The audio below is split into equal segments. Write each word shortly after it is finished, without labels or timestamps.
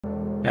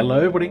Hello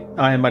everybody,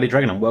 I am Mighty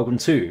Dragon and welcome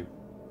to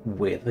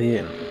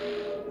Within.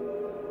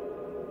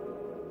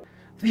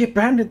 They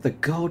abandoned the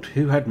God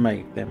who had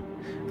made them.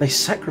 They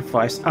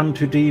sacrificed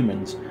unto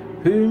demons,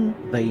 whom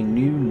they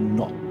knew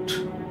not.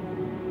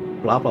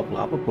 Blah blah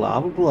blah blah blah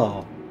blah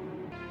blah.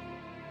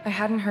 I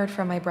hadn't heard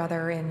from my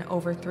brother in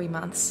over 3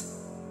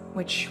 months,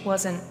 which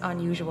wasn't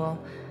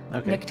unusual.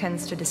 Okay. Nick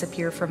tends to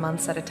disappear for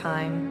months at a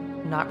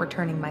time, not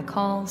returning my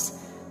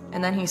calls,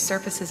 and then he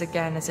surfaces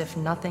again as if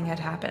nothing had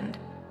happened.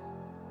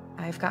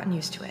 I've gotten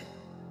used to it.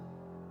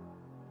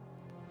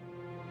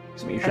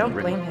 I don't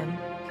blame him,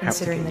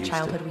 considering the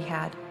childhood we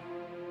had.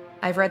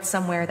 I've read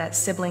somewhere that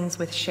siblings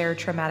with shared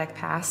traumatic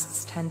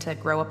pasts tend to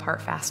grow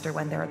apart faster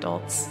when they're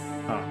adults.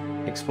 Ah,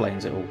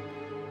 explains it all.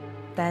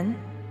 Then,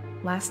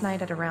 last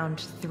night at around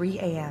 3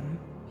 a.m.,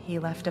 he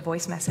left a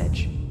voice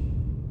message.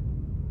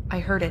 I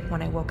heard it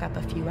when I woke up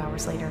a few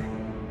hours later.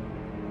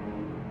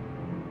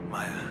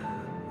 Maya,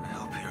 I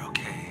hope you're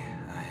okay.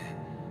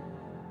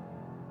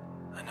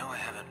 I know I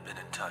haven't been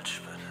in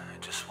touch, but I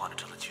just wanted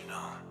to let you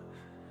know.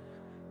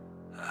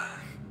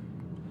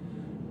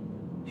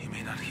 You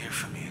may not hear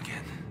from me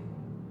again.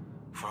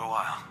 For a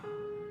while.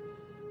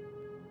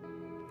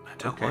 I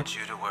don't want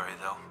you to worry,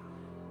 though.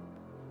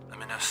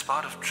 I'm in a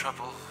spot of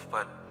trouble,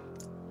 but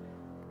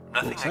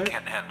nothing I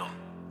can't handle.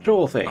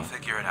 Sure thing. I'll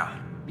figure it out.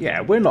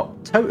 Yeah, we're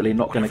not totally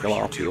not going to go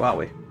after you, are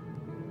we?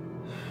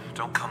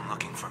 Don't come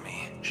looking for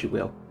me. She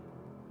will.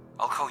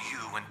 I'll call you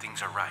when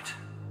things are right.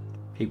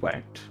 He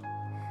won't.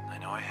 I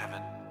know I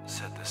haven't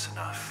said this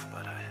enough,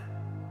 but I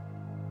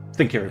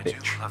Think you're a do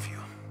bitch. love you.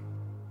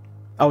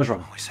 I was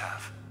wrong. Always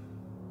have.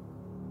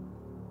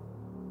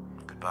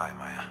 Goodbye,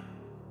 Maya.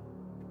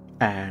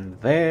 And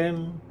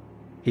then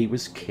he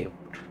was killed.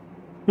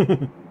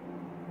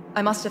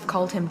 I must have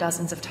called him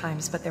dozens of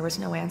times, but there was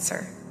no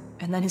answer,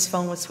 and then his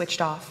phone was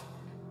switched off.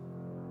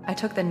 I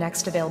took the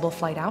next available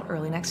flight out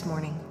early next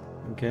morning.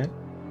 Okay.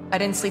 I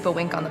didn't sleep a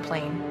wink on the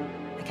plane.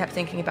 I kept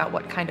thinking about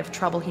what kind of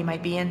trouble he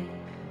might be in.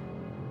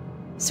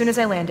 As soon as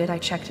I landed, I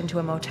checked into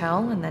a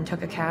motel and then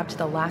took a cab to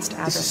the last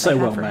address This is so I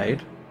had well for him.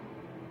 made.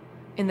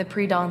 In the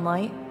pre-dawn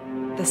light,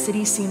 the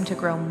city seemed to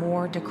grow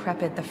more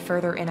decrepit the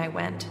further in I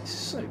went,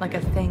 So like a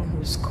good. thing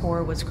whose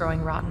core was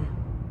growing rotten.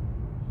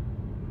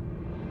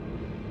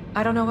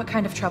 I don't know what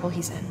kind of trouble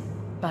he's in,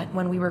 but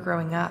when we were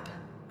growing up,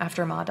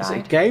 after Ma died, Is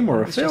it a game or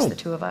it a was film? just the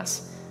two of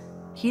us.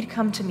 He'd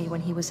come to me when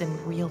he was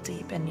in real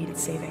deep and needed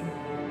saving.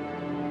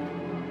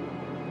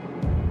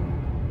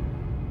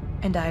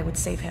 And I would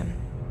save him.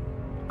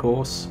 Of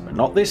course, but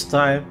not this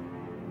time.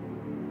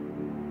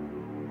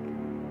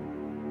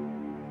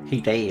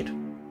 He died.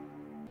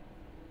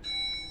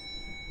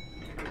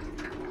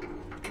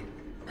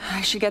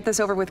 I should get this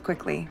over with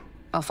quickly.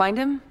 I'll find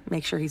him,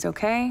 make sure he's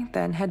okay,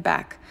 then head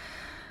back.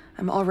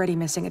 I'm already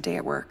missing a day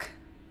at work.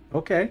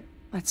 Okay.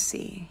 Let's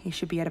see, he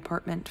should be at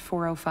apartment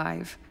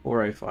 405.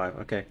 405,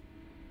 okay.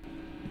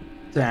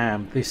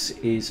 Damn, this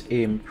is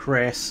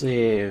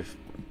impressive.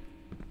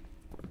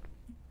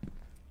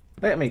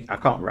 I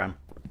can't run.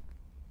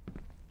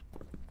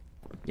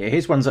 Yeah,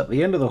 his one's at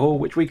the end of the hall,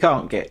 which we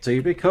can't get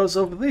to because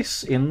of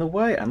this in the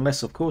way,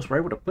 unless, of course, we're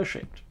able to push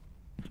it.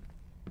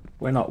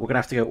 We're not. We're going to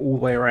have to go all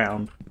the way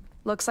around.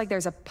 Looks like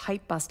there's a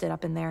pipe busted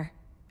up in there.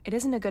 It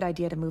isn't a good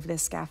idea to move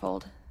this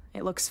scaffold.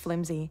 It looks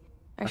flimsy.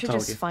 I should told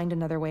just you. find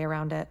another way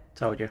around it.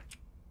 Told you.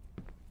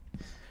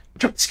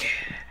 Jump scare.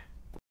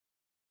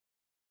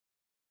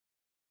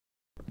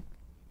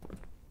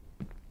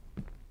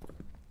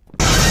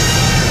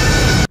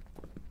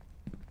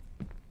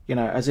 You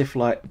know, as if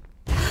like...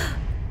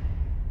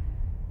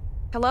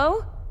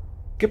 Hello?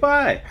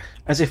 Goodbye!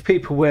 As if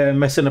people were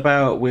messing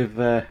about with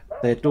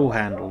their door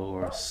handle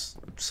or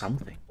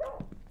something.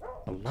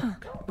 A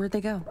lock. Where'd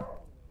they go?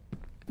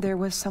 There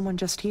was someone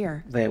just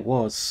here. There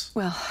was.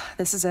 Well,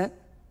 this is it.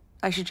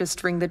 I should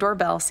just ring the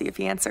doorbell, see if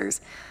he answers.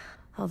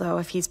 Although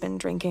if he's been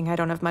drinking, I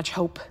don't have much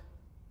hope.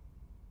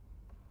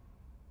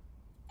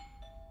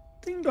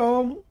 Ding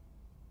dong.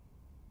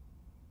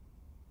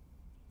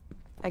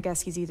 I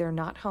guess he's either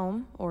not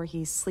home, or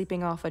he's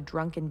sleeping off a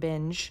drunken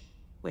binge,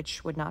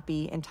 which would not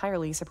be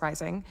entirely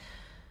surprising.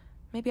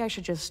 Maybe I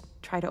should just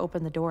try to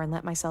open the door and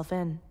let myself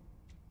in.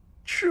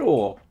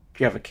 Sure.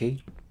 Do you have a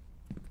key?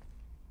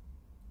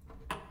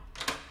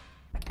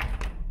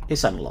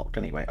 It's unlocked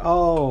anyway.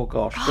 Oh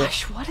gosh.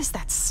 Gosh, what is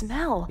that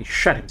smell? He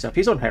shut himself.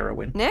 He's on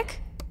heroin.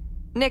 Nick?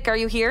 Nick, are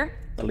you here?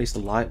 At least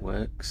the light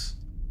works.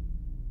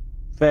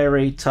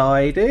 Very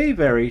tidy,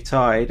 very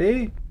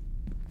tidy.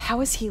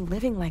 How is he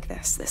living like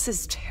this? This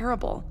is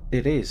terrible.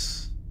 It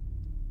is.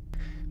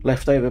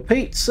 Leftover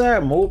pizza,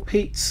 more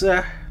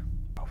pizza.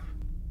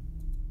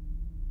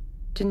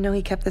 Didn't know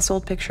he kept this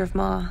old picture of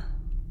Ma.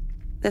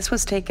 This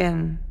was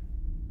taken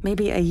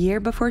maybe a year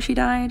before she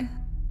died?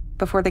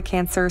 Before the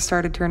cancer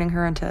started turning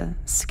her into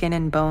skin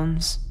and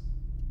bones?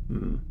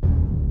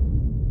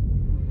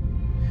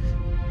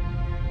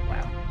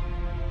 Wow.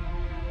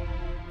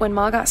 When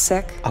Ma got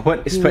sick, I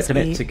wasn't he was expecting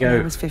it 8 to and go.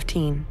 I was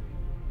 15.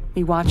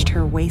 We watched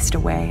her waste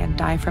away and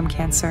die from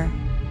cancer.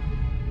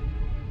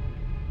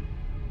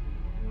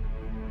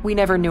 We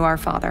never knew our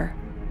father.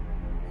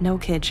 No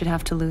kid should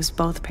have to lose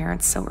both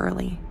parents so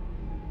early.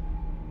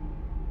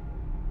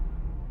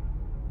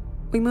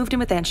 We moved in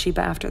with Aunt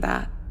Sheba after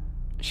that.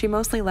 She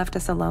mostly left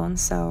us alone,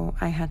 so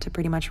I had to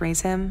pretty much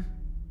raise him.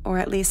 Or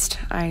at least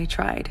I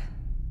tried.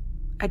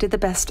 I did the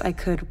best I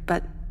could,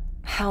 but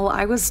hell,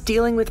 I was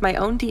dealing with my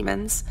own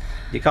demons.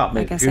 You can't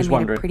move. I guess Who's I made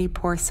wondering? a pretty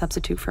poor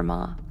substitute for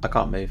Ma. I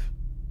can't move.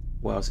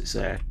 Whilst it's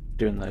there,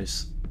 doing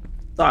those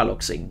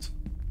dialogue scenes.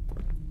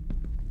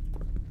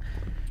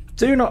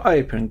 Do not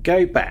open.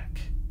 Go back.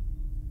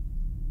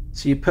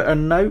 So you put a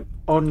note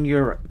on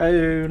your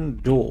own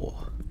door.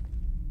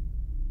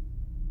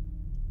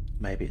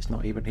 Maybe it's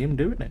not even him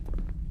doing it.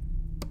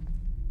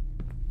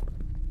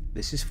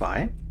 This is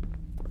fine.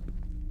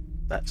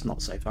 That's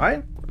not so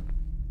fine.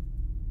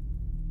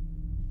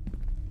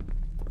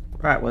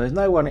 Right, well, there's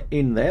no one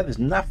in there. There's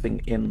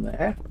nothing in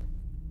there.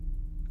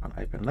 Can't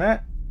open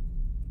that.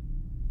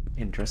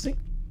 Interesting.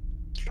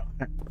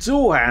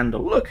 Door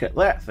handle. Look at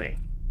that thing.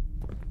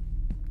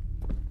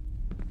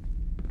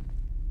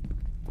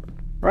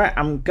 Right,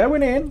 I'm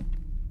going in.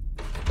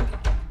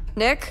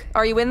 Nick,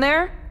 are you in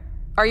there?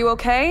 Are you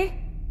okay?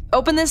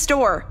 Open this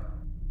door.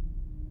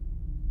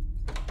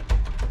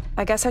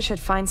 I guess I should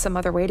find some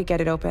other way to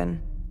get it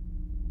open.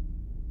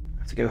 I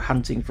have to go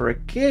hunting for a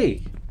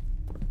key.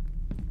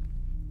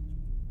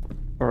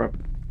 Or a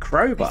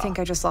crowbar. I think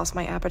I just lost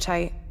my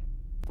appetite.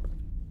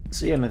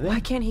 See anything? Why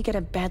can't he get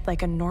a bed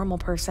like a normal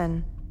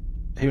person?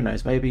 Who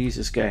knows? Maybe he's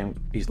just going.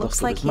 He's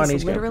lost Looks all like his money.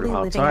 he's He's going through literally a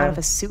hard living out time. of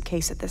a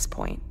suitcase at this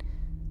point.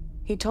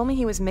 He told me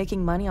he was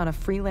making money on a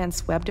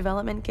freelance web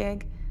development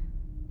gig.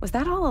 Was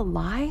that all a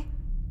lie?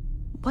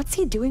 What's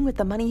he doing with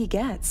the money he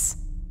gets?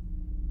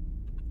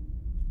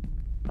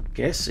 I'm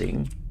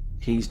guessing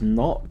he's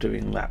not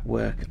doing that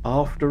work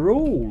after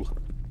all.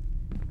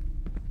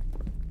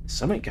 There's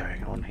something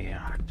going on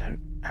here. I don't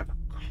have a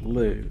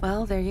clue.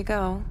 Well, there you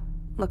go.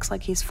 Looks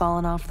like he's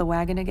fallen off the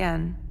wagon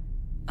again.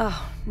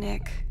 Oh,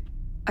 Nick.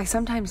 I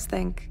sometimes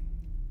think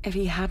if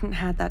he hadn't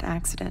had that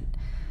accident,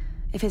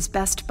 if his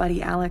best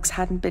buddy Alex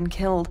hadn't been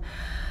killed,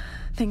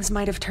 things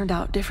might have turned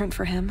out different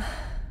for him.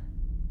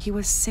 He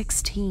was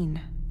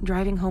 16,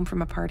 driving home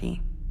from a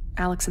party.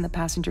 Alex in the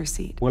passenger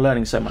seat. We're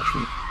learning so much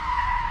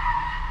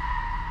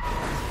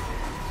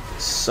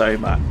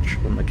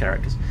from the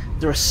characters.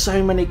 There are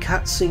so many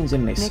cutscenes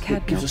in this. Nick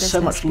had It gives no us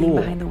so much business being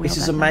lore. behind the wheel This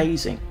is that night.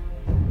 amazing.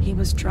 He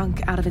was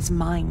drunk out of his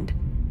mind.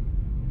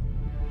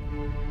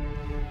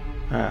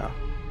 Oh.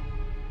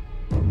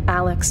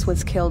 Alex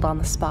was killed on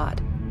the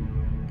spot.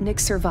 Nick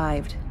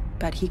survived,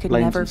 but he could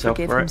Blames never himself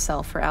forgive for it.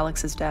 himself for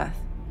Alex's death.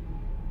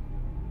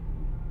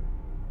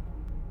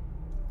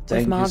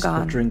 With Ma Dangers of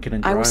gone, drinking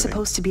and I driving. was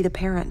supposed to be the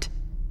parent,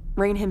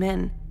 rein him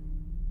in.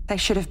 I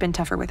should have been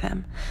tougher with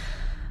him.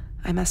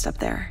 I messed up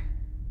there.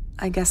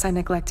 I guess I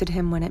neglected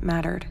him when it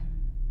mattered.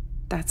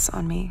 That's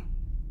on me.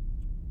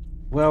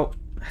 Well,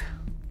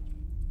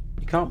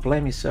 you can't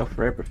blame yourself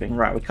for everything.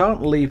 Right, we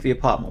can't leave the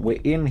apartment.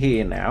 We're in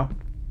here now.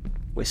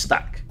 We're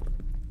stuck.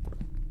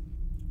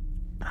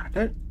 I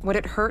don't... Would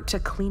it hurt to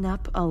clean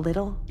up a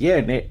little? Yeah,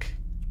 Nick.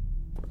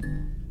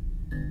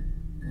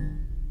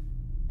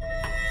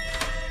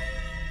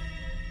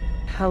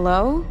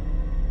 Hello?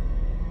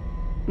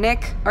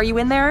 Nick, are you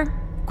in there?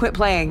 Quit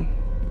playing.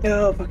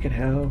 Oh, fucking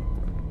hell.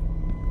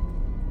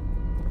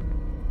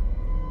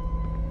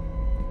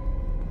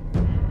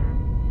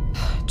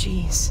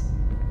 Jeez.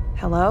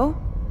 Hello?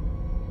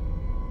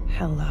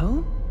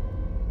 Hello?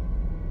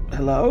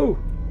 Hello?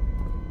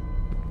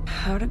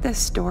 How did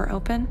this door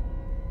open?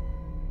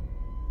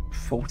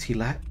 Faulty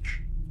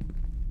latch.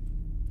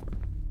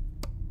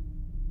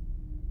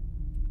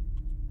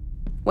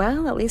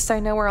 Well, at least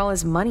I know where all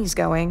his money's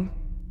going.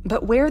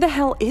 But where the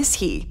hell is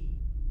he?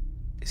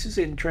 This is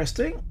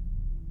interesting.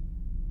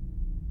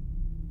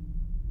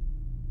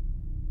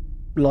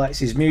 Likes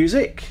his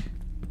music.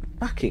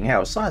 Fucking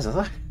hell, size of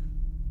that.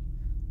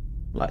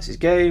 Likes his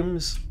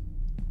games.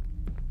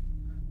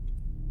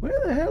 Where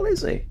the hell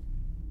is he?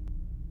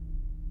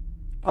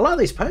 I like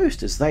these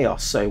posters. They are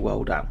so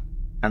well done.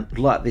 And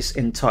like this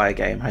entire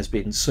game has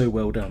been so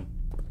well done.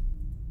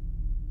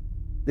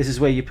 This is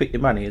where you put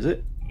your money, is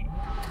it?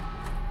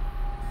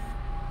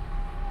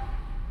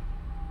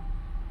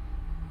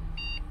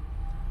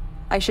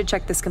 I should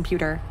check this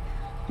computer.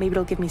 Maybe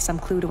it'll give me some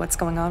clue to what's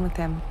going on with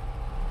him.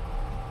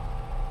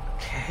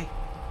 Okay.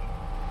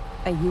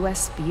 A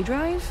USB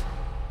drive?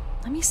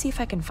 Let me see if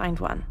I can find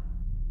one.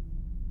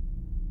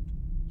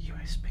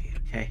 USB,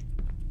 okay.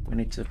 We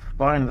need to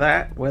find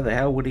that. Where the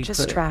hell would he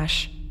Just put it?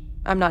 trash.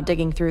 I'm not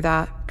digging through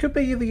that. Could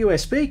be the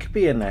USB, could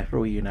be in there for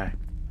all you know.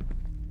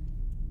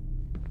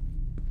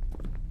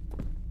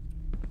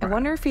 I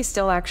wonder if he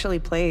still actually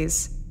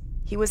plays.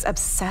 He was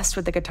obsessed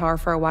with the guitar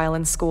for a while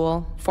in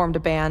school, formed a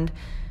band.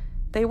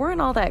 They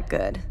weren't all that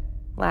good.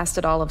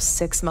 Lasted all of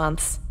 6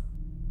 months.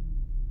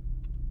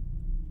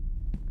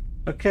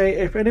 Okay,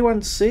 if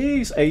anyone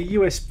sees a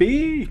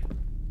USB,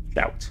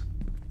 shout.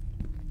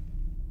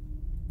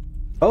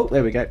 Oh,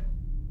 there we go.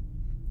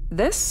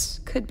 This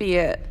could be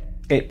it.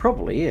 It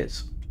probably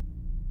is.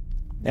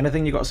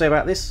 Anything you got to say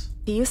about this?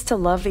 He used to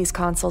love these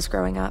consoles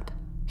growing up.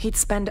 He'd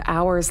spend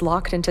hours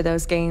locked into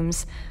those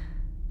games.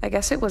 I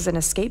guess it was an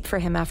escape for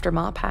him after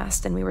Ma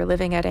passed and we were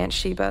living at Aunt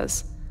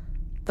Sheba's.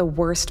 The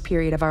worst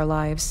period of our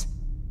lives.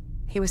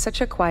 He was such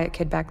a quiet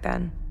kid back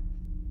then.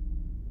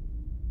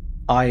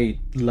 I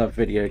love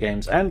video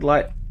games, and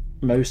like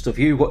most of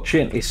you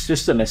watching, it's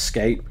just an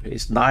escape.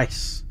 It's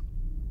nice.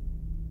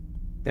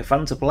 They're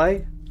fun to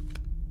play.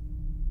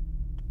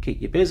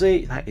 Keep you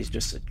busy. That is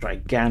just a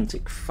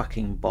gigantic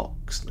fucking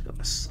box. Look at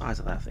the size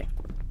of that thing.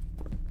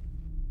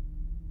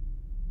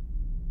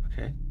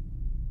 Okay.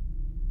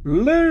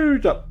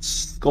 Load up,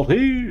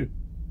 Scotty!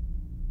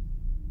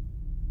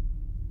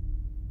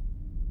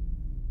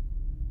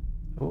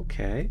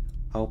 Okay,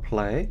 I'll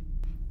play.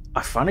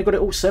 I finally got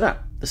it all set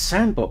up. The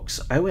Sandbox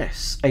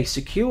OS, a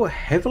secure,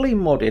 heavily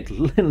modded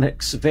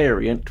Linux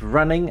variant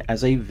running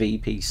as a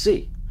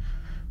VPC.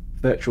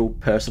 Virtual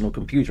personal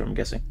computer, I'm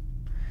guessing.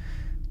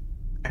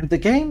 And the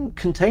game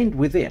contained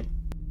within.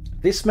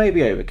 This may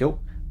be overkill,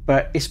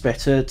 but it's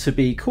better to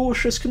be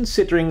cautious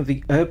considering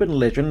the urban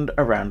legend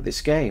around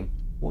this game.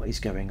 What is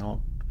going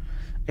on?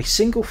 A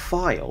single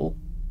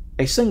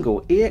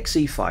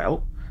exe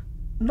file,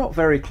 not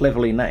very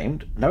cleverly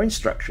named, no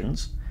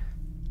instructions.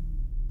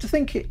 To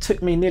think it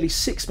took me nearly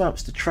 6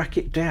 months to track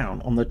it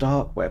down on the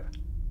dark web,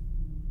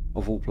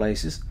 of all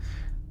places.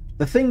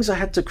 The things I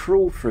had to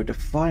crawl through to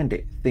find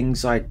it,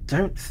 things I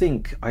don't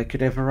think I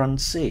could ever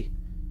unsee.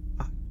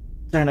 I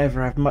don't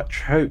ever have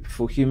much hope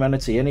for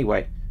humanity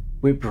anyway.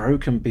 We're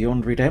broken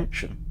beyond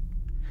redemption.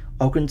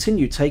 I'll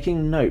continue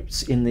taking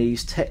notes in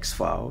these text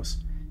files.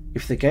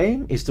 If the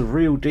game is the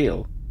real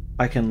deal,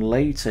 I can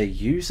later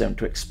use them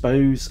to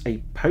expose a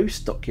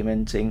post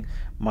documenting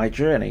my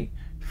journey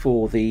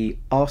for the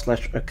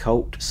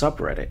r/occult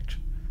subreddit.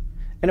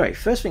 Anyway,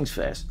 first things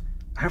first,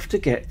 I have to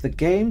get the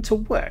game to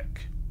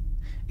work.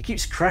 It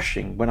keeps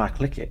crashing when I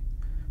click it.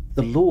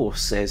 The lore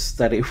says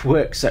that it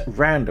works at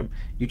random.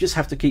 You just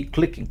have to keep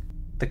clicking.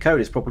 The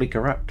code is probably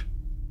corrupt.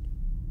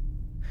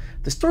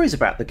 The stories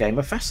about the game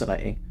are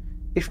fascinating,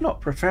 if not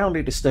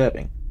profoundly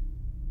disturbing.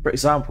 For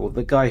example,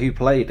 the guy who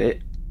played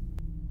it,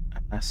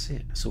 and that's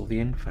it, that's all the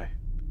info.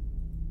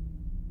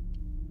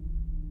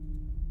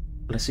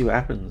 Let's see what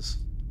happens.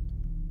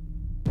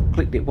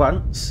 Clicked it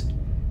once,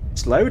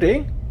 it's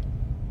loading.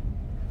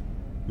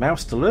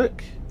 Mouse to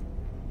look,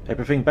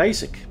 everything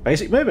basic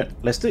movement,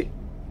 let's do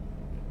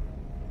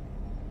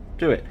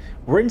it.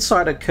 We're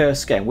inside a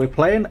cursed game, we're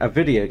playing a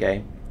video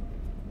game.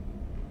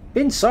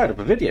 Inside of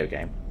a video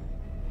game.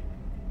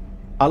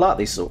 I like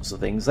these sorts of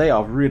things, they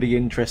are really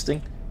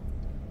interesting.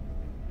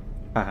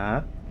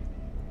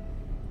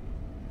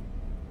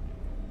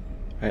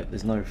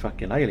 There's no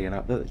fucking alien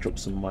up there that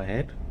drops on my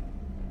head.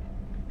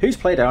 Who's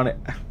played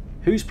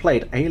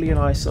Alien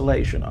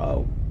Isolation?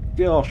 Oh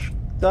gosh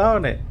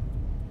darn it.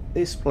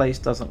 This place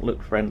doesn't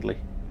look friendly.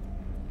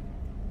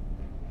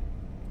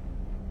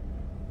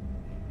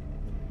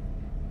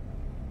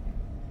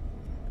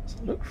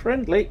 Doesn't look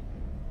friendly.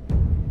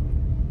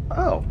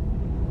 Oh.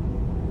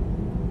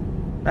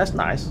 That's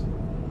nice.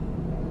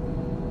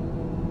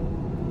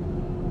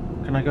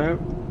 Can I go?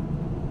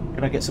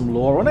 Can I get some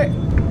lore on it?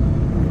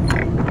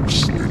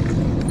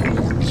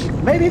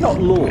 Maybe not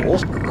lore.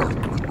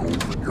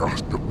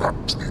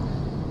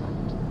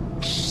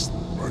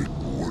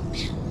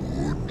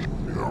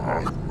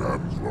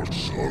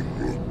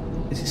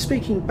 Is it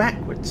speaking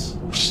backwards?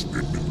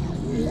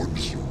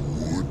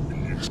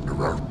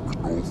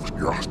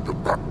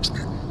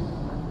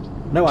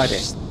 No idea.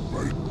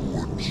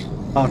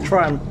 I'll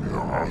try and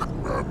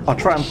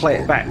play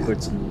it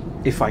backwards, and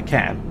if I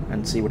can,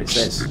 and see what it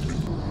says.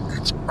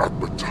 Its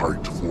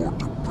appetite for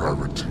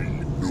depravity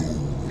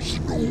knows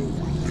no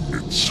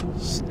limits.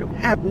 Still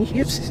haven't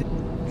used it.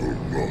 The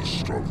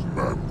lust of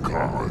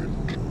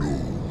mankind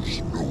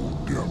knows no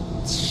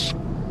depths.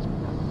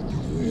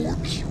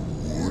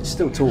 It's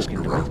still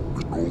talking to me.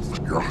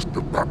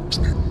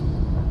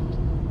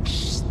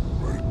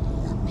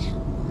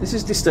 This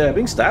is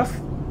disturbing stuff.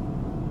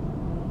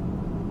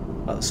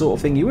 Like the sort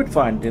of thing you would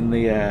find in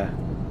the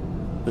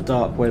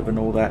dark web and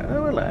all that.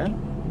 Oh, hello.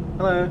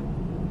 Hello.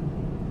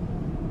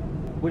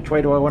 Which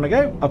way do I want to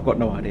go? I've got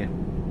no idea.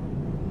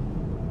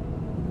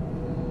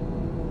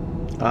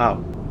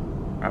 Oh.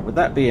 Right, with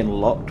that being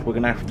locked, we're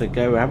going to have to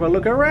go have a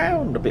look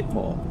around a bit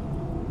more.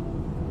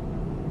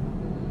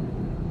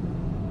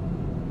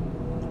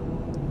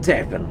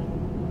 Devon.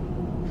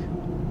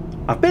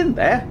 I've been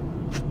there.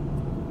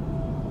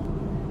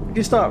 If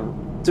you start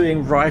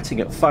doing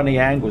writing at funny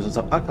angles and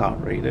stuff, I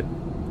can't read it.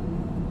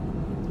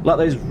 Like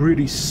those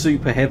really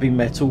super heavy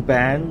metal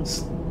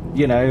bands.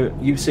 You know,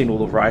 you've seen all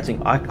the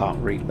writing. I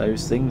can't read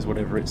those things,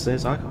 whatever it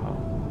says. I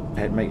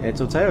can't make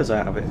heads or tails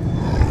out of it.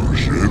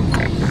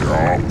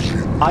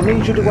 I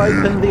need you to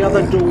open the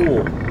other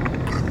door.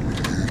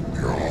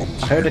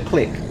 I heard a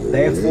click,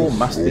 therefore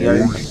must be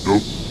open.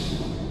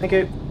 Thank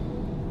you.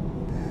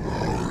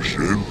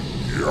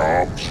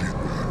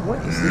 What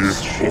is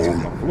this shit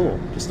on the floor?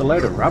 Just a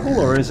load of rubble,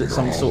 or is it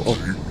some sort of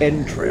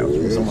entrails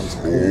from someone's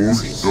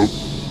corpse?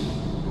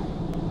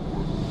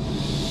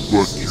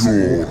 your is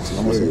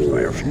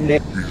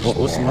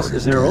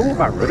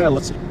my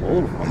pleasure.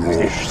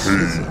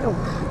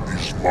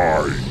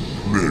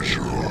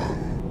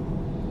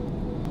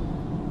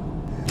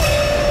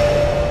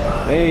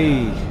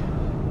 Hey.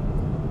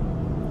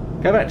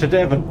 Go back to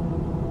Devon.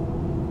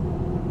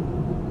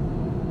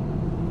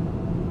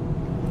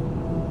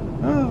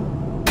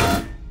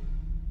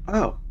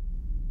 Oh.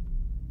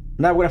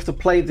 Now we'll have to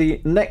play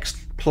the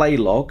next play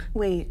log.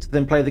 Wait,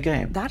 Then play the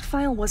game. that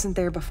file wasn't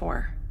there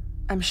before.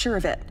 I'm sure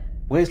of it.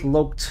 Where's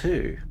log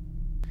 2?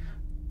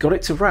 Got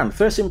it to run.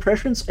 First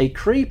impressions, a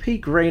creepy,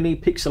 grainy,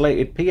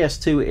 pixelated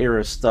PS2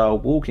 era style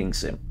walking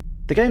sim.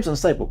 The game's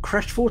unstable.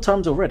 Crashed 4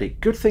 times already.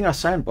 Good thing I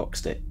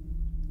sandboxed it.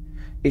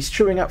 It's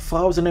chewing up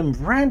files and then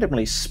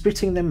randomly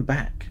spitting them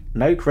back.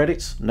 No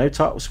credits, no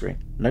title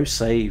screen, no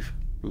save,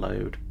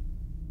 load.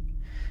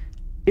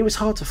 It was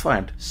hard to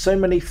find. So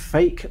many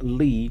fake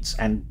leads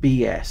and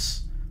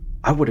BS.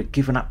 I would have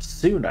given up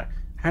sooner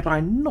had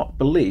I not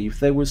believed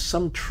there was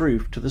some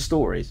truth to the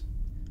stories.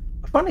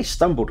 I finally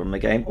stumbled on the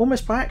game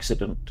almost by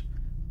accident,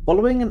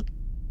 following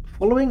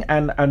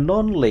an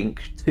anon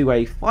link to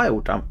a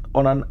file dump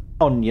on an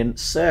Onion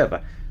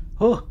server.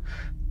 Oh,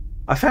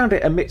 I found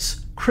it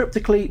amidst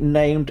cryptically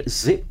named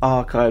zip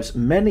archives,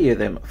 many of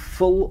them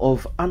full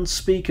of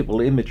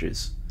unspeakable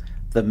images.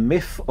 The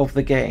myth of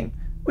the game,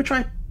 which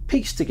I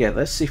pieced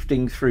together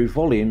sifting through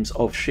volumes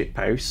of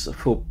shitposts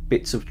for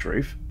bits of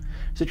truth,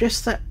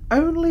 suggests that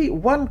only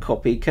one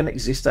copy can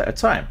exist at a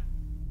time,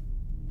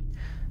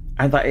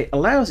 and that it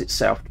allows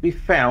itself to be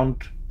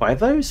found by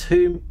those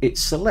whom it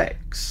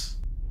selects.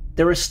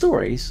 There are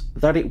stories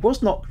that it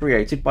was not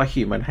created by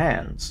human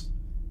hands,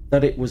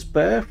 that it was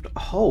birthed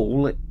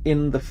whole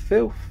in the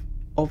filth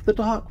of the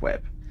dark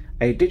web,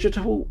 a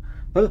digital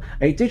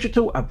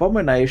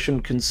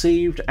abomination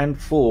conceived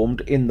and formed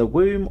in the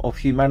womb of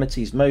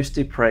humanity's most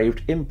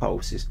depraved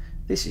impulses.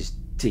 This is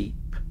deep.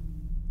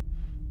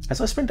 As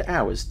I spent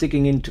hours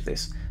digging into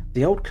this,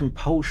 the old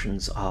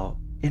compulsions are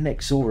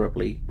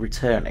inexorably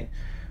returning.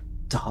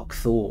 Dark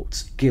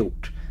thoughts,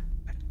 guilt,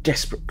 a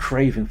desperate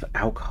craving for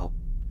alcohol.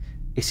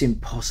 It's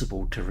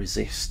impossible to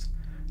resist.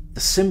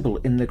 The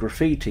symbols in the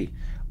graffiti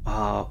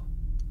are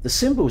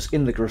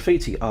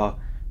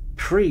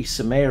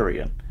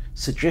pre-Sumerian,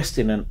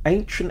 suggesting an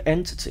ancient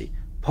entity,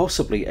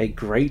 possibly a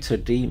greater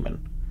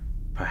demon.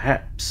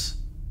 Perhaps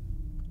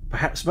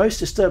most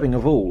disturbing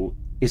of all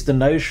is the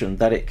notion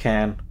that it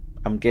can,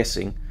 I'm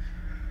guessing,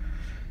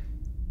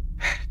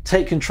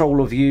 take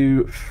control of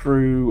you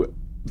through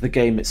the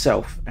game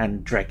itself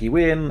and drag you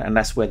in, and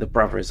that's where the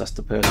brother is. That's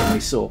the person we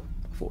saw. I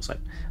thought so.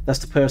 That's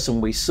the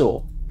person we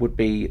saw, would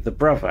be the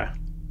brother.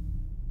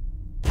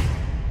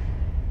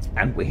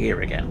 And we're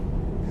here again.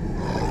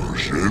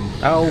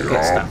 Oh,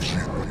 get stuff.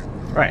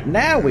 Right,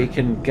 now we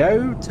can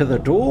go to the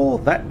door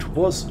that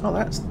was... Oh,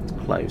 that's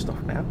closed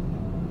off now.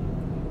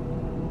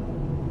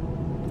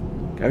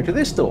 Go to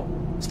this door.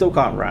 Still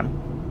can't run.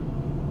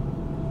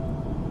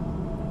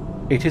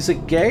 It is a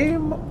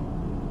game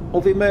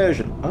of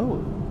immersion.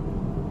 Oh.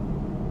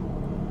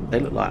 They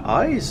look like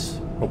eyes.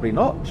 Probably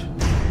not.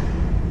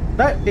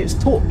 No, it's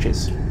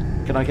torches.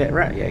 Can I get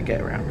around? Yeah,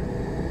 get around.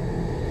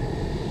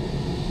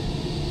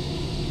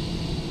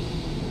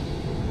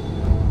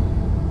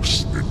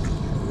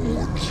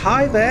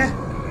 Hi there.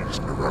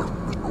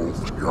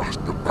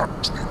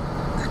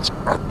 Its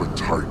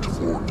appetite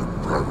for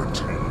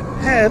depravity.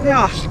 Here they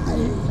are. No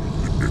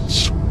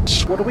limits.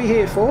 What are we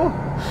here for?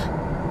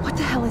 What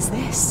the hell is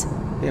this?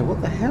 Yeah,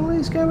 what the hell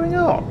is going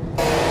on?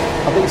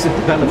 Are these the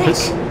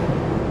developers? Nick.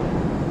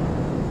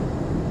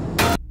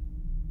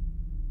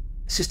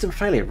 System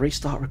failure.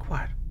 Restart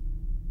required.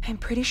 I'm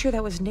pretty sure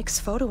that was Nick's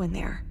photo in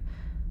there.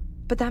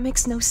 But that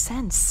makes no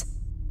sense.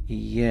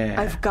 Yeah.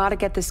 I've got to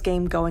get this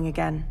game going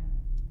again.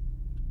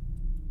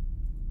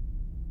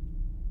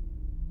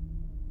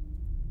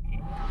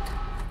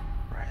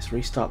 Right, let's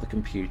restart the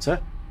computer.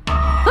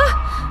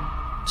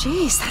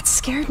 Jeez, that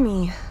scared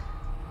me.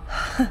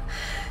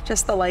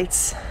 Just the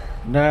lights.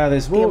 No,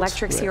 there's more. The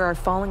electrics here are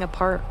falling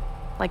apart,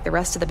 like the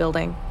rest of the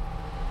building.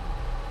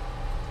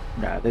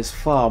 No, there's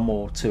far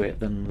more to it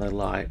than the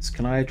lights.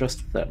 Can I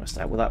adjust the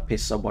thermostat? Will that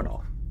piss someone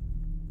off?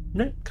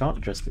 No, can't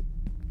adjust it.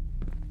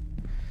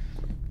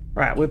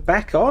 Right, we're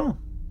back on.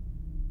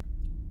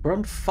 We're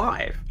on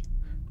 5.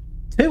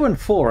 2 and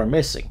 4 are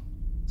missing.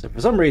 So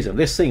for some reason,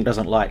 this thing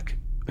doesn't like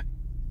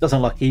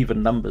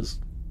even numbers.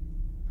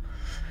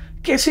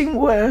 Getting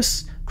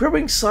worse.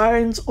 Growing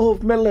signs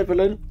of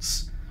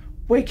malevolence.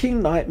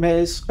 Waking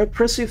nightmares,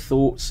 oppressive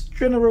thoughts,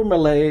 general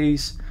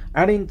malaise,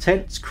 an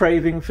intense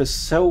craving for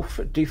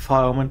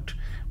self-defilement,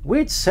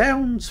 weird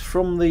sounds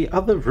from the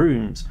other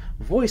rooms,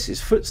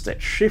 voices,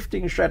 footsteps,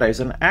 shifting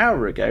shadows. An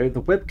hour ago,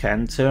 the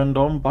webcam turned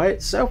on by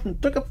itself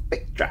and took a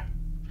picture.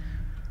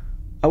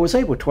 I was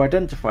able to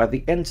identify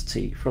the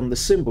entity from the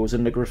symbols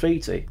in the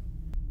graffiti.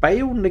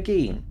 Baal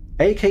Nagin,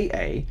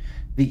 aka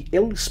the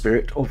ill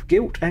spirit of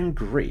guilt and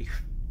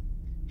grief.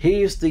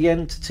 He is the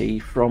entity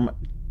from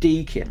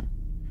Deakin,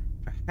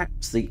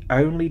 perhaps the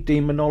only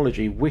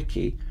demonology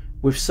wiki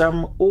with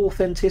some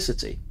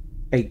authenticity.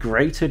 a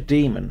greater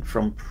demon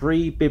from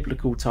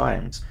pre-biblical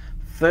times,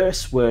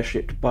 first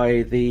worshipped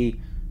by the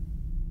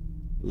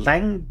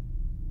Lagani?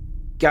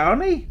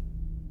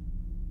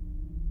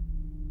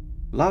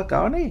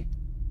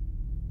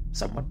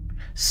 Someone.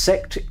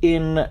 Sect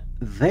in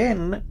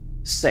then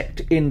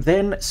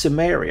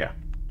Samaria.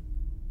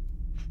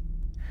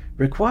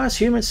 Requires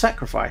human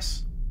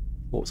sacrifice.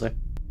 Also.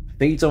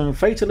 Feeds on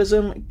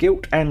fatalism,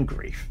 guilt and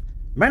grief.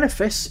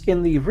 Manifests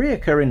in the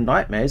reoccurring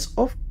nightmares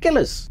of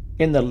killers.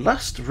 In the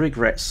lust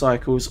regret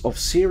cycles of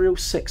serial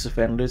sex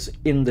offenders.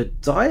 In the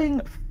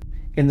dying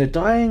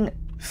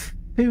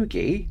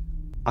fugi,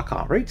 I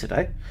can't read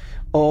today,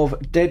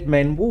 of dead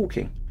men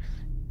walking.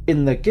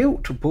 In the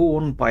guilt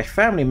borne by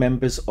family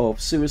members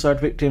of suicide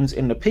victims,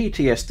 in the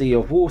PTSD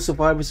of war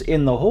survivors,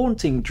 in the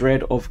haunting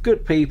dread of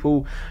good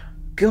people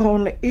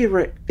gone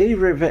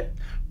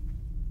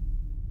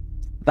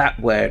that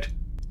word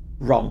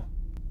wrong.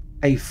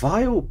 A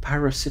vile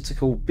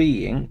parasitical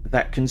being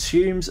that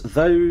consumes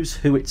those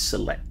who it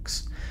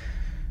selects.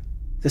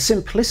 The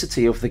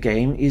simplicity of the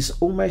game is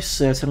almost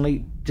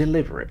certainly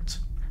deliberate.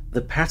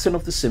 The pattern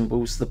of the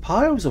symbols, the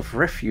piles of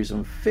refuse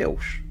and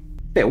filth,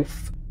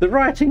 the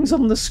writings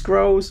on the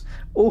scrolls,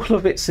 all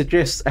of it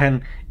suggests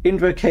an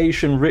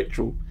invocation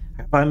ritual.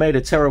 Have I made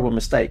a terrible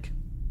mistake?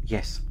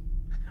 Yes.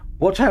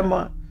 What am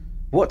I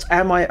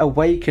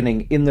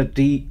awakening in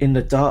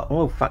the dark?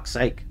 Oh, fuck's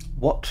sake.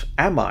 What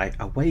am I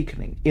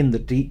awakening in the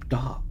deep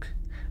dark?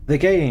 The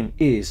game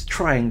is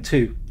trying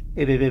to,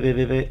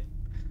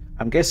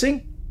 I'm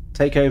guessing,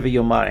 take over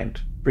your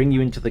mind, bring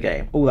you into the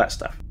game, all that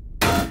stuff.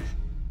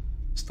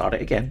 Start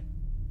it again.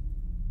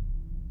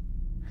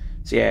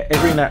 So yeah,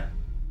 every night,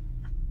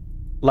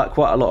 like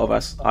quite a lot of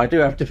us, I do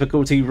have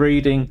difficulty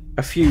reading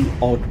a few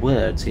odd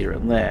words here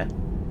and there.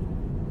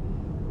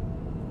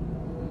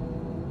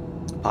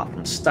 Apart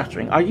from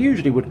stuttering. I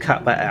usually would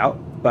cut that out,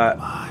 but...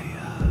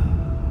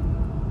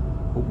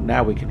 Oh,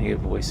 now we can hear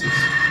voices.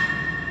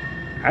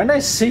 And I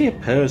see a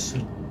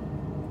person.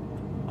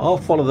 I'll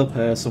follow the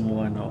person,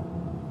 why not?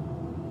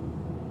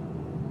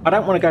 I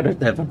don't want to go to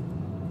Devon.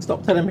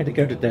 Stop telling me to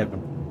go to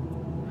Devon.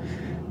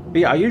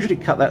 But yeah, I usually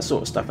cut that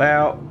sort of stuff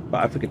out,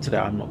 but I figured today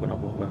I'm not going to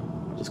bother.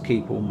 I'll just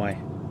keep all my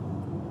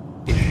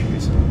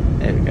issues.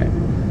 There we go.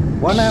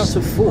 1 out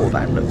of 4,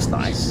 that looks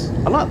nice.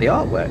 I like the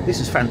artwork, this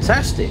is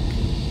fantastic.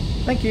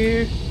 Thank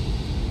you.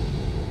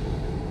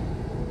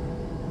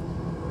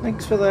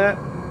 Thanks for that.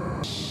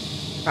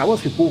 Now,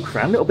 once we walk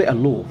around, a little bit of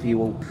lore for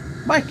you all.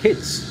 My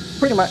kids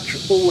pretty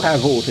much all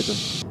have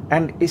autism.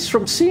 And it's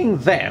from seeing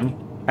them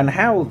and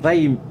how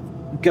they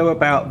go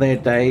about their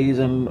days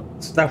and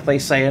stuff they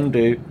say and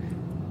do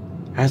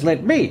has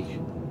led me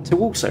to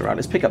also... Right,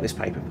 let's pick up this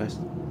paper first.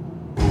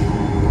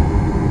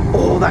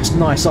 Oh, that's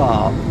nice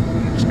art.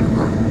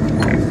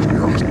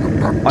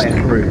 I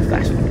approve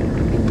that.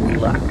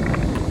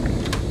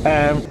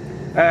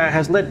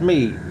 Has led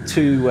me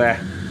to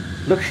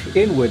look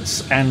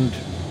inwards and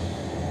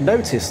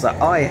notice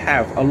that I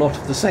have a lot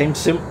of the same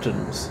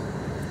symptoms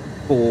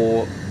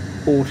for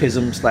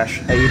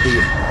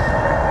autism/ADHD.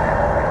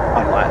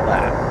 I like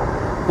that.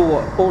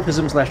 For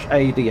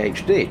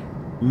autism/ADHD.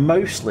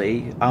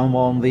 Mostly I'm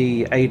on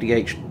the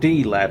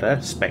ADHD ladder,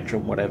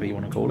 spectrum, whatever you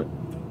want to call it.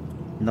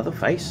 Another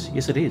face?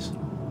 Yes, it is.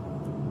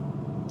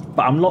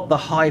 But I'm not the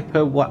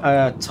hyper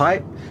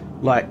type,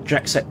 like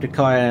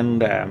Jacksepticeye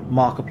and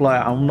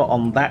Markiplier. I'm not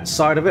on that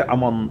side of it.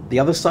 I'm on the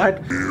other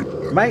side.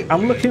 Mate,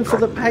 I'm looking for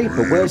the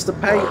paper. Where's the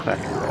paper?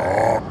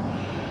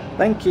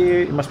 Thank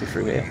you. It must be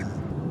through here.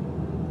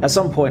 At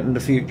some point in the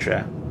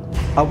future,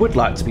 I would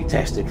like to be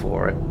tested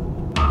for it.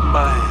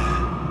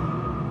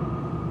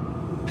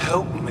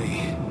 Help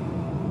me.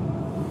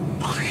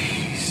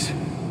 Please.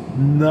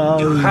 No.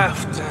 You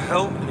have to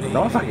help me.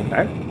 No, I fucking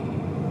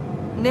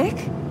don't.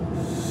 Nick?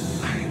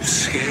 I'm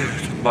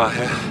scared,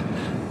 Maya.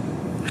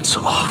 It's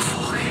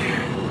awful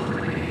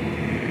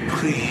here.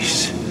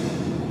 Please,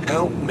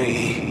 help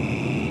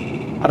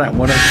me. I don't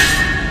want to.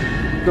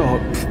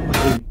 God.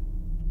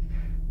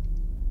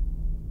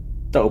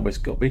 That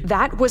almost got me.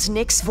 That was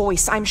Nick's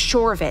voice, I'm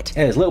sure of it.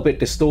 Yeah, it's a little bit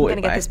distorted,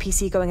 I'm gonna get this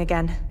PC going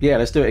again. Yeah,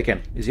 let's do it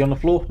again. Is he on the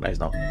floor? No, he's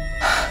not.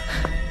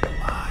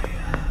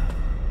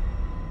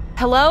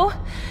 Hello?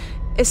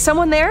 Is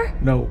someone there?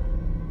 No.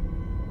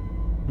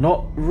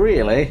 Not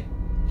really.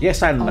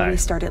 Yes and no. I'll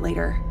restart it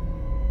later.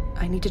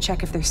 I need to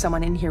check if there's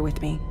someone in here with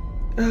me.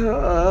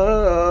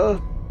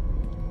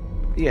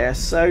 Yeah,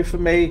 so for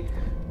me,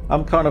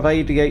 I'm kind of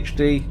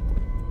ADHD.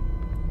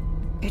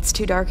 It's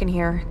too dark in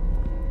here.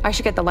 I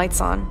should get the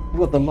lights on.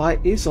 Well, the light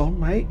is on,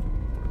 mate.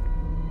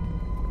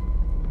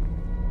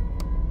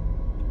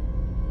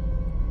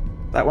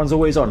 That one's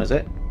always on, is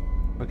it?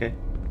 Okay.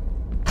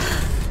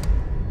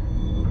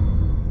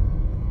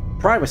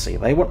 Privacy,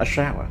 they want a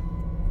shower.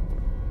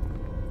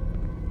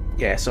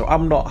 Yeah, so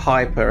I'm not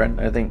hyper and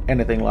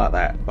anything like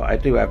that, but I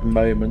do have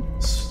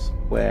moments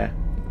where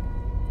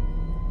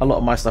a lot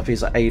of my stuff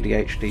is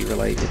ADHD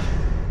related.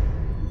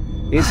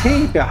 Is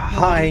he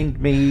behind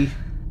me?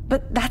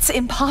 But that's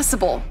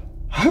impossible.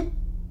 Huh?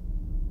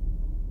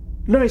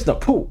 No, he's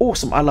not. Cool,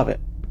 awesome, I love it.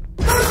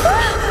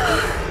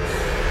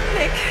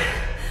 Nick,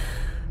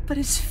 But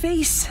his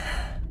face...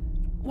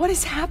 What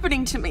is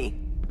happening to me?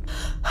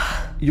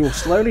 You're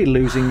slowly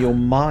losing your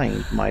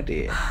mind, my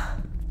dear.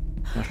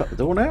 Can I shut the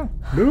door now?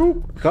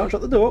 No, can't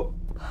shut the door.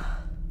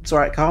 It's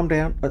alright, calm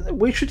down.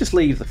 We should just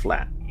leave the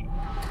flat.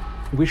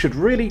 We should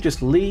really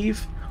just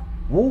leave,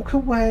 walk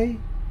away.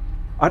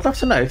 I'd love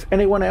to know if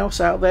anyone else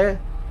out there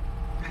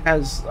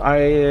has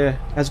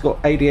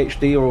got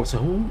ADHD or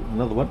autism.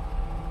 Another one.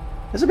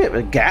 There's a bit of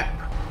a gap.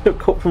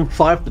 Got from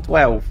 5 to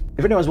 12.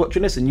 If anyone's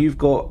watching this and you've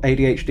got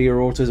ADHD or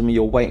autism and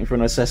you're waiting for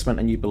an assessment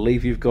and you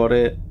believe you've got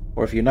it,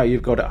 or if you know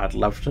you've got it, I'd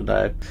love to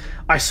know.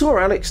 I saw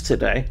Alex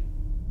today.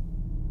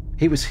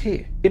 He was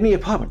here, in the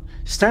apartment,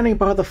 standing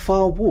by the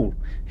far wall.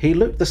 He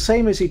looked the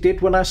same as he did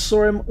when I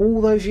saw him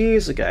all those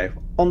years ago,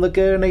 on the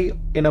gurney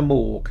in a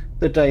morgue,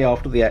 the day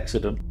after the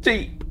accident.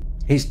 Deep.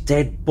 His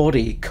dead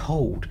body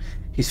cold,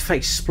 his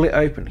face split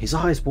open, his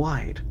eyes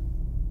wide.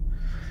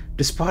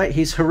 Despite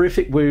his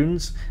horrific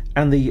wounds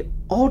and the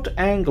odd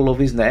angle of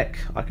his neck,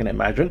 I can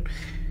imagine,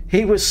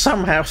 he was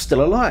somehow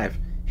still alive.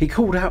 He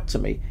called out to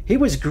me. He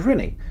was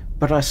grinning,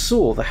 but I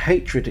saw the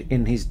hatred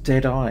in his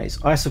dead eyes.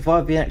 I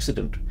survived the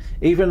accident,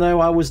 even though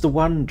I was the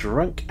one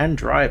drunk and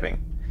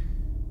driving.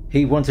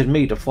 He wanted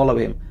me to follow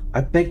him.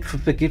 I begged for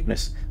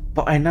forgiveness,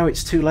 but I know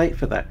it's too late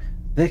for that.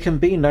 There can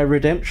be no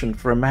redemption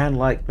for a man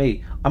like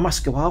me. I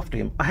must go after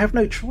him. I have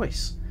no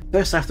choice.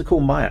 First I have to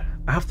call Maya.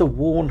 I have to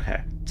warn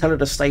her, tell her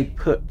to stay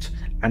put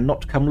and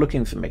not come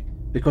looking for me.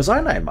 Because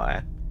I know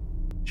Maya.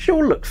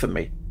 She'll look for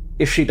me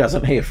if she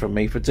doesn't hear from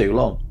me for too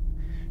long.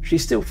 She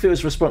still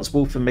feels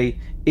responsible for me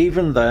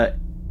even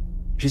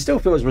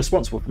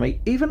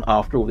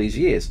after all these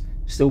years.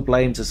 Still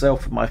blames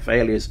herself for my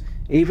failures,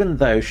 even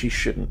though she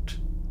shouldn't.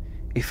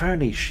 If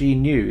only she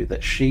knew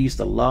that she's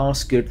the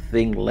last good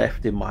thing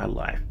left in my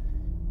life.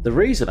 The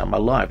reason I'm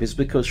alive is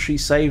because she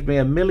saved me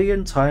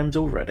 1,000,000 times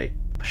already.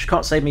 But she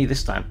can't save me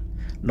this time.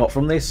 Not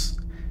from this.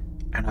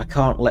 And I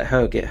can't let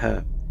her get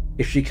hurt.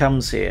 If she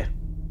comes here...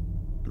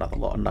 Another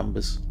lot of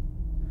numbers.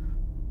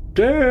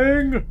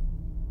 Dang!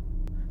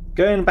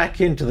 Going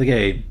back into the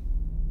game.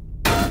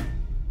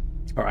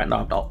 Alright, no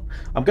I'm not.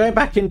 I'm going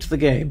back into the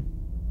game.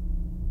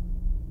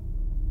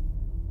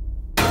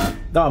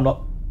 No, I'm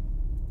not.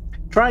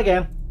 Try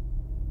again.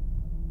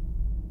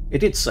 It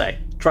did say.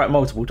 Try it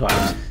multiple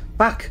times.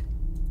 Back.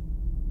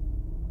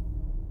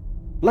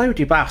 Load,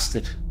 you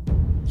bastard.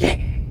 Yeah.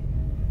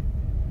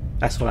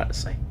 That's what I had to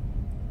say.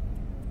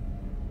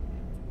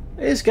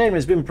 This game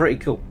has been pretty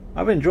cool.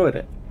 I've enjoyed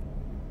it.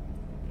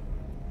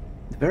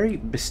 Very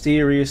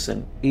mysterious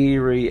and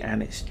eerie,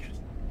 and it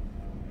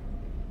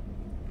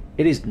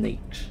is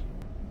neat.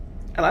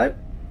 Hello.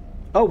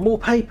 Oh, more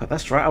paper.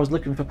 That's right. I was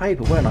looking for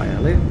paper, weren't I,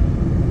 earlier?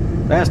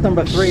 That's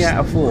number 3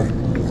 out of 4,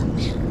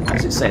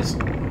 as it says.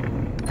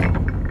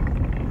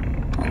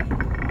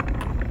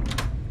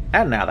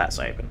 And now that's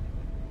open.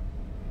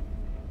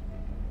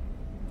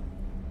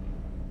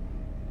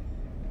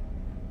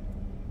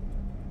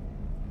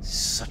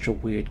 Such a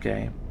weird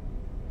game.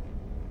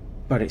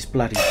 But it's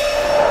bloody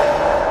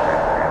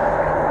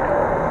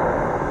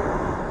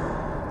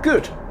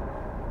good.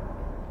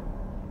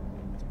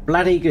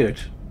 Bloody good.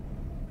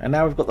 And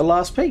now we've got the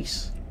last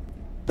piece.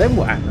 Then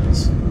what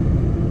happens?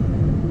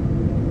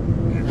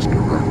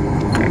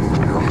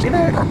 You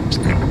know,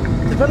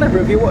 developer,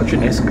 if you're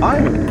watching this, I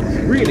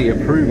really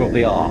approve of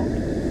the art.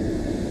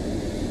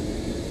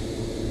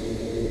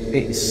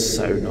 It is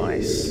so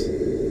nice.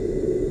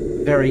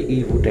 Very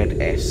Evil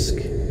Dead-esque.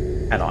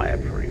 And I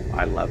approve.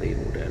 I love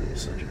Evil Dead.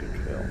 It's such a good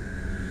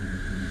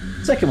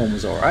film. Second one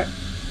was alright.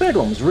 Third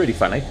one was really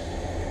funny.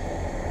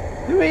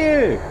 Who are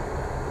you?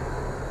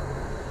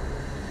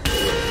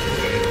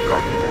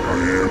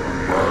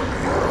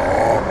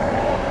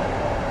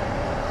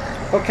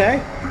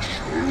 Okay.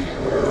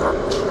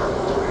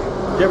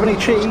 Do you have any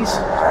cheese?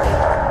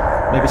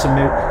 Maybe some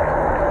milk?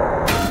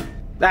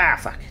 Ah,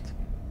 fuck it.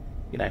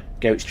 You know,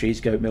 goat's cheese,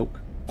 goat milk.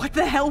 What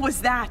the hell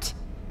was that?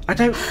 I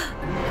don't...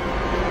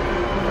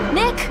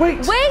 Nick!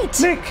 Wait! Wait!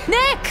 Nick!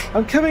 Nick!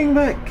 I'm coming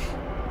back.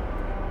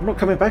 I'm not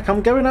coming back,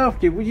 I'm going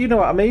after you. You know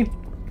what I mean.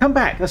 Come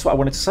back, that's what I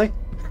wanted to say.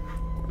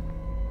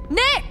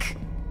 Nick!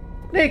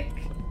 Nick!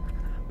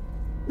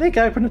 Nick,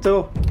 open the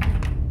door.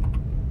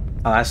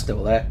 Oh, that's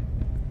still there.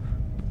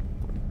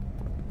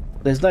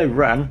 There's no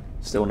run.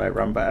 Still no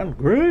run button.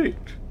 Great!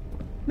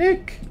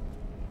 Nick!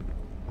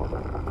 I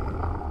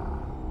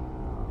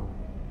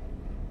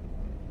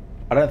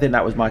don't think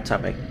that was my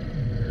tummy.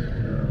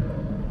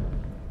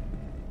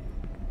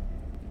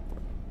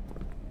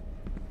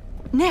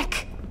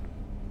 Nick!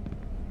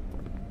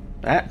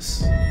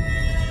 That's...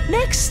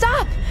 Nick,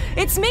 stop!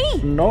 It's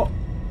me! not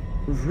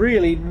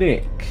really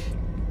Nick.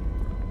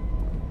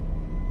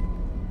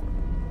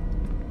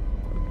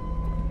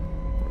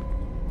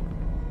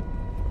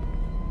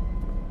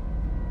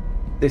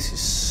 This is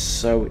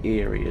so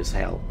eerie as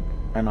hell,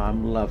 and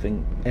I'm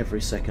loving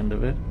every second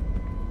of it.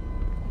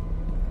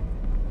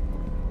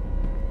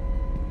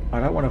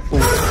 I don't want to fall...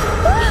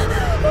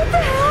 What the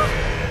hell?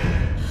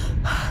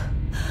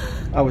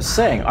 I was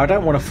saying, I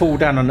don't want to fall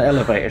down an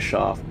elevator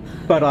shaft,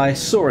 but I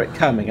saw it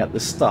coming at the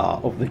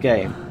start of the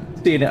game.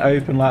 Seeing it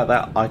open like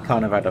that, I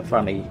kind of had a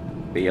funny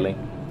feeling.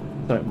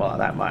 Something like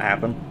that might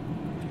happen.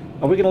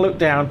 Are we going to look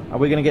down? Are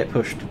we going to get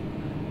pushed?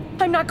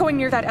 I'm not going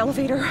near that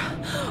elevator.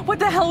 What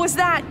the hell was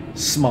that?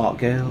 Smart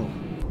girl.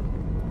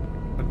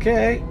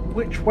 Okay,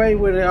 which way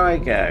would I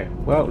go?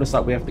 Well, it looks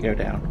like we have to go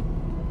down.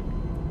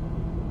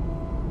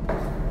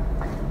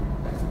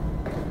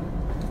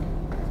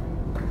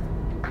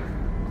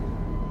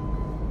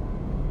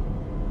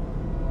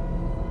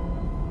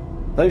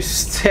 Those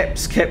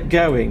steps kept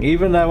going,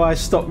 even though I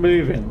stopped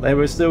moving, they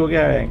were still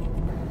going.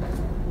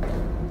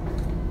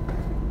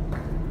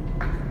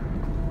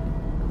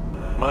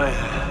 Maya.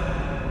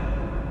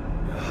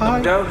 Hi.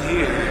 I'm down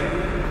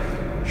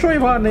here. Sure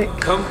you are, Nick.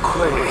 Come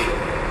quick.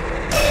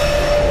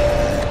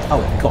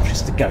 Oh gosh,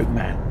 it's the goat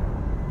man.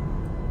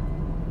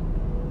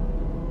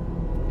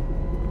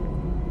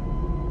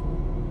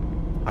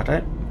 I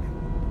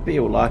don't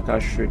feel like I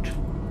should.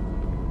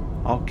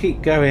 I'll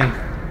keep going.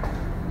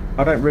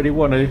 I don't really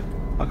want to.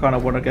 I kind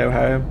of want to go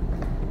home.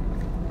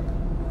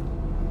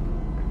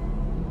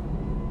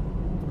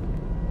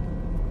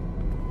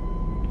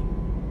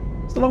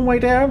 It's a long way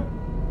down.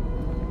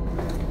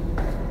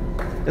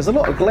 There's a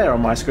lot of glare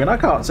on my screen. I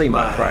can't see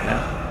much right now.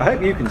 I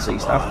hope you can see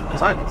stuff,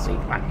 because I can see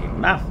fucking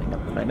nothing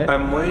at the minute.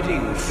 I'm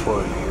waiting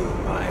for you,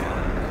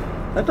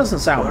 Maya. That doesn't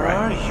sound Where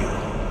right.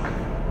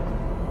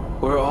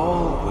 are you? We're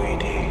all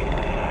waiting.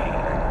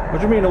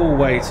 What do you mean all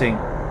waiting?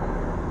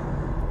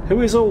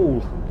 Who is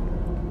all?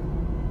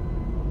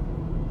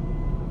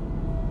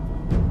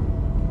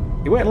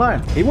 He weren't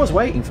lying. He was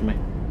waiting for me.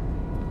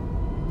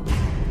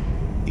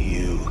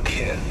 You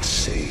can't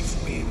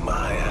save me,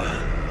 Maya.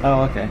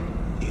 Oh, okay.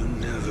 You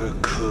never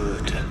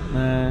could.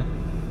 Nah.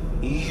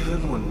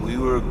 Even when we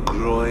were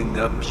growing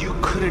up, you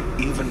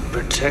couldn't even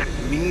protect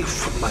me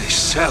from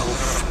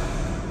myself.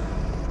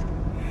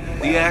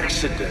 The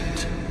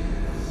accident,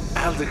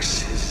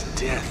 Alex's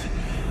death,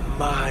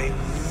 my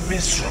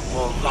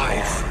miserable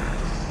life,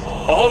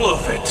 all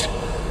of it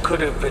could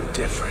have been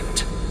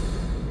different.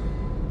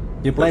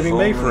 You're blaming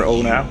me for it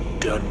all now.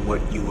 You'd done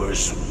what you were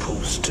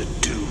supposed to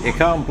do. You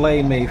can't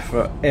blame me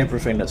for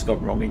everything that's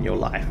gone wrong in your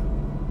life.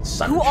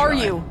 Sunshine. Who are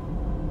you?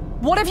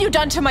 What have you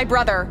done to my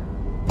brother?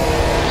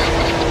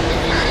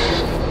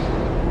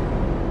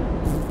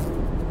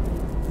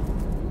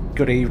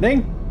 Good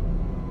evening.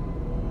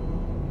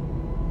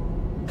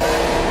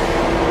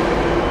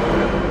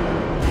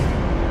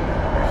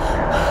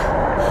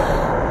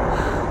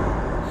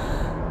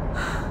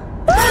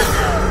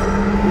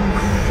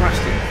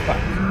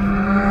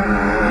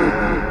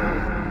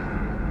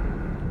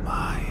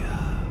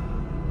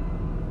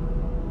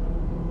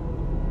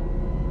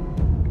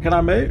 Can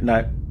I move?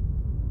 No.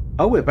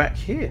 Oh, we're back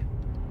here.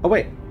 Oh,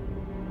 wait.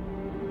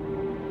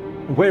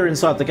 We're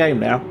inside the game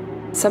now.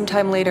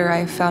 Sometime later,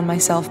 I found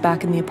myself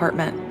back in the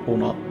apartment. Or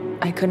not.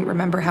 I couldn't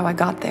remember how I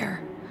got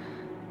there.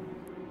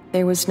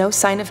 There was no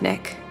sign of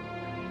Nick,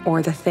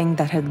 or the thing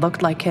that had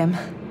looked like him.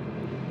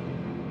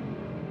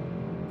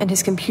 And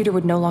his computer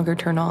would no longer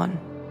turn on.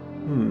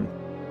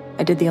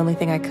 I did the only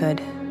thing I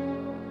could.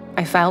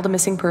 I filed a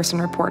missing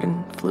person report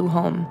and flew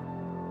home.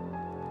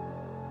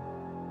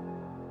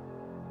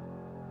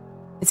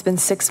 It's been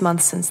 6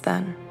 months since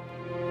then.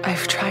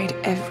 I've tried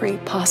every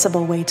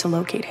possible way to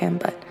locate him,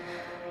 but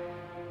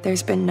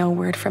there's been no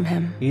word from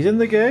him. He's in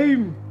the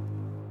game.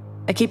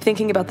 I keep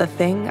thinking about the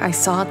thing I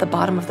saw at the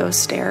bottom of those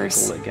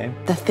stairs. Call it game.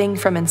 The thing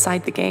from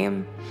inside the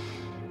game.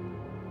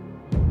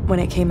 When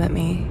it came at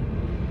me,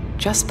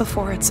 just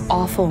before its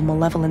awful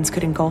malevolence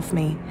could engulf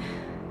me,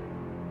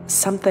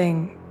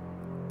 something,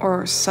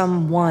 or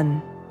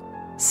someone,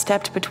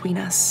 stepped between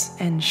us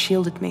and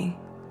shielded me.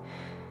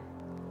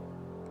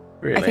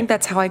 Really? I think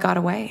that's how I got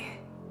away.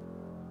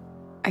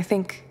 I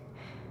think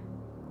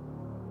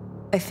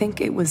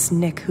it was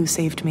Nick who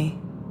saved me.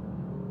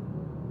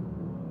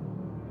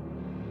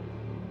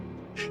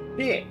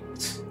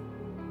 Shit.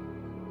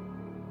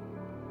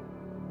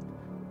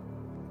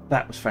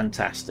 That was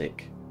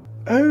fantastic.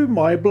 Oh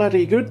my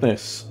bloody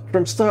goodness.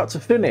 From start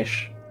to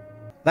finish.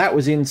 That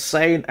was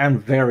insane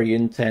and very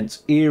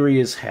intense.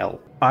 Eerie as hell.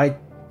 I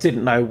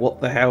didn't know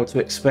what the hell to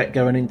expect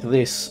going into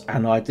this,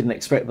 and I didn't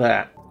expect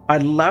that. I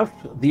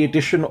loved the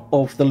addition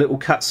of the little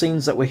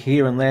cutscenes that were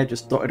here and there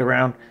just dotted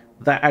around.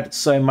 That added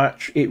so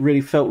much. It really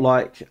felt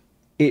like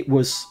it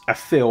was a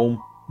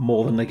film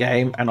more than the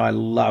game, and I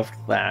loved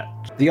that.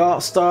 The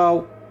art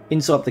style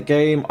inside the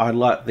game, I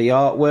liked the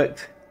artwork.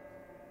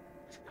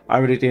 I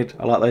really did.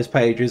 I like those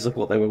pages. I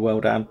thought they were well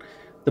done.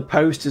 The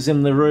posters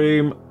in the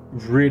room,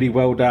 really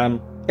well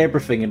done.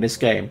 Everything in this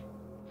game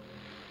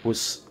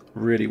was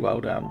really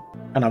well done.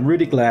 And I'm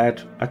really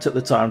glad I took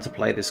the time to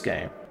play this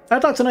game.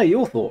 I'd like to know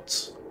your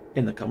thoughts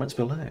in the comments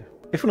below.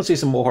 If you want to see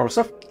some more horror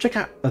stuff, check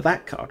out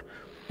that card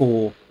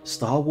for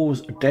Star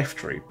Wars Death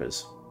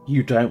Troopers.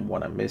 You don't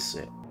want to miss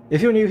it.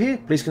 If you're new here,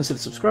 please consider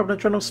subscribing to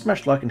the channel,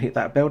 smash like and hit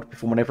that bell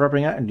before whenever I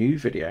bring out a new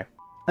video.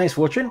 Thanks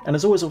for watching, and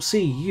as always, I'll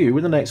see you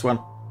in the next one.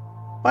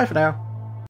 Bye for now.